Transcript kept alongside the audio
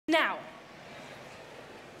Now,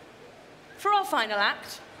 for our final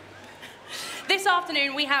act, this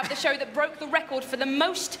afternoon we have the show that broke the record for the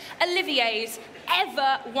most Oliviers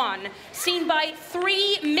ever won, seen by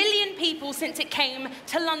 3 million people since it came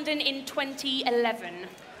to London in 2011.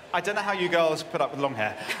 I don't know how you girls put up with long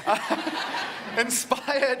hair.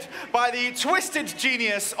 Inspired by the twisted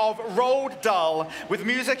genius of Roald Dahl, with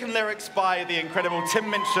music and lyrics by the incredible Tim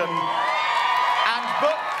Minchin, and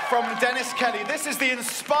book from Dennis Kelly, this is the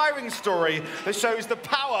inspiring story that shows the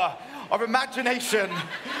power of imagination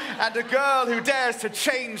and a girl who dares to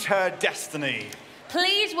change her destiny.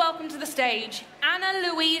 Please welcome to the stage Anna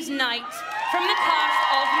Louise Knight from the cast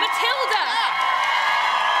of Matilda.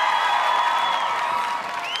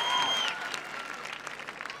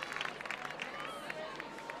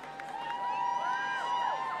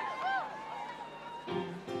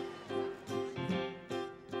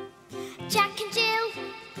 Jack and Jill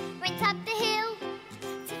went up the hill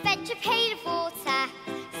to fetch a pail of water.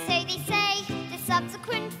 So they say the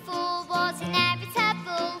subsequent fall was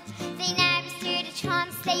inevitable. They never stood a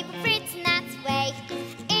chance, they were written that way.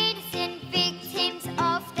 Innocent victims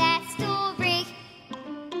of their story.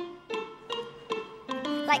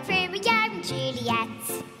 Like Romeo and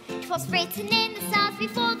Juliet, it was written in the stars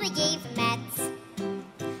before they even met.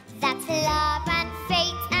 That love and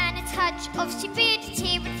fate and a touch of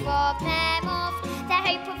stupidity would rob them of their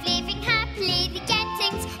hope of living happily. The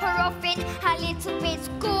endings are often a little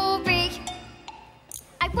bit gory.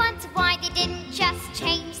 I wonder why they didn't just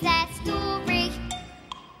change their story.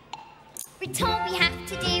 We're told we have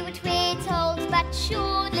to do what we're told, but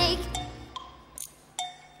surely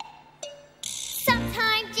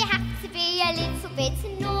sometimes you have to be a little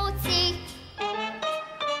bit naughty.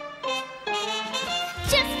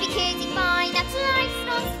 Just because you find that life's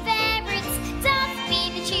not fair, it doesn't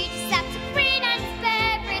mean that you just have to grin and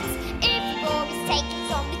bear it. If you always take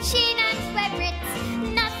it on the chin and wear it,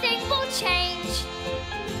 nothing will change.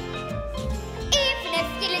 Even if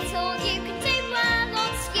you're little, you can do well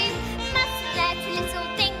on you. Mustn't let a little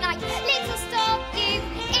thing like little stop you.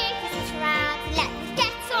 If you sit around and let them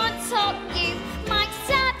get on top you, might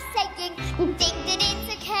stop saying you think that it's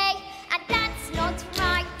okay, and that's not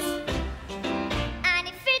right. And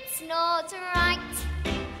if it's not right,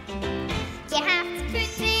 you have to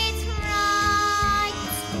put it right.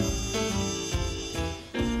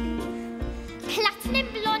 Platinum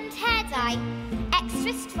blonde hair dye,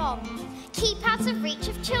 extra strong, keep out of reach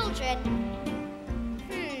of children.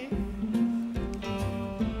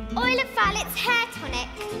 Oil of Violet's hair tonic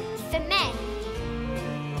for men.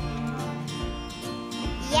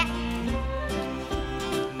 Yeah.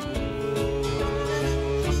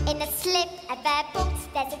 In the slip of their books,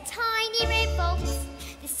 there's a tiny revolt.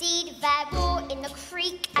 The seed of their war in the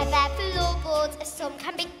creak of their floorboards. A storm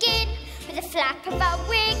can begin with a flap of a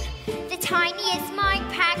wing. The tiniest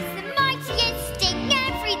mind packs the mightiest sting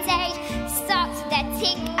every day. Starts with their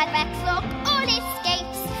tick of their clock, all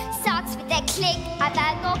escapes. Starts with their click of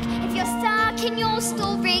their lock. If you're stuck in your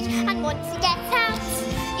story and want to get out,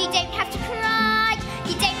 you don't have to cry,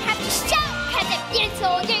 you don't have to shout, 'cause if you're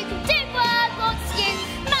little, you can